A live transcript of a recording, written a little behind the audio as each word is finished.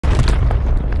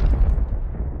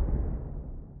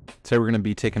Today we're going to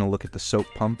be taking a look at the soap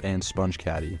pump and sponge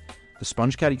caddy. The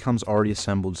sponge caddy comes already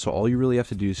assembled, so all you really have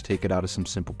to do is take it out of some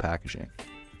simple packaging.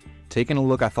 Taking a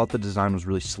look, I thought the design was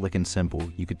really slick and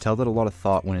simple. You could tell that a lot of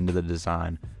thought went into the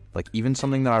design. Like, even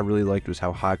something that I really liked was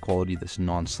how high quality this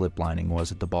non-slip lining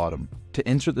was at the bottom. To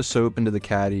insert the soap into the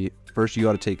caddy, first you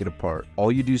got to take it apart.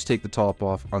 All you do is take the top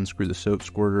off, unscrew the soap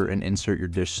squirter, and insert your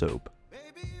dish soap.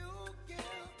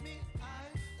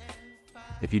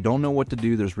 If you don't know what to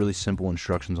do, there's really simple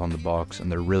instructions on the box,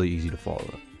 and they're really easy to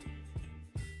follow.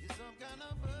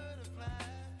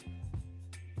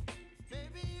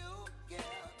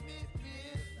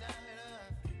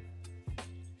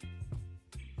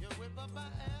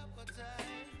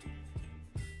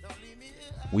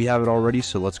 We have it already,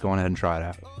 so let's go on ahead and try it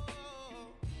out.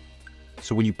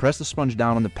 So when you press the sponge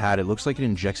down on the pad, it looks like it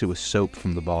injects it with soap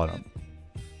from the bottom.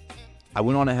 I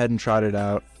went on ahead and tried it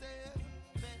out.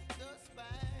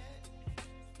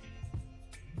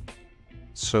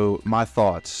 So my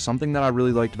thoughts, something that I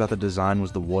really liked about the design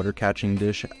was the water catching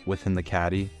dish within the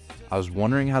caddy. I was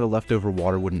wondering how the leftover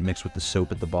water wouldn't mix with the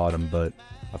soap at the bottom, but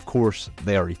of course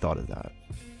they already thought of that.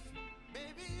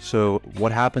 So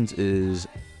what happens is,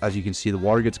 as you can see, the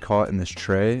water gets caught in this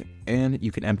tray and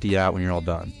you can empty it out when you're all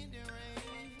done.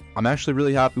 I'm actually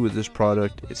really happy with this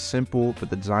product. It's simple, but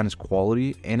the design is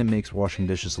quality and it makes washing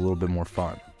dishes a little bit more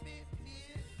fun.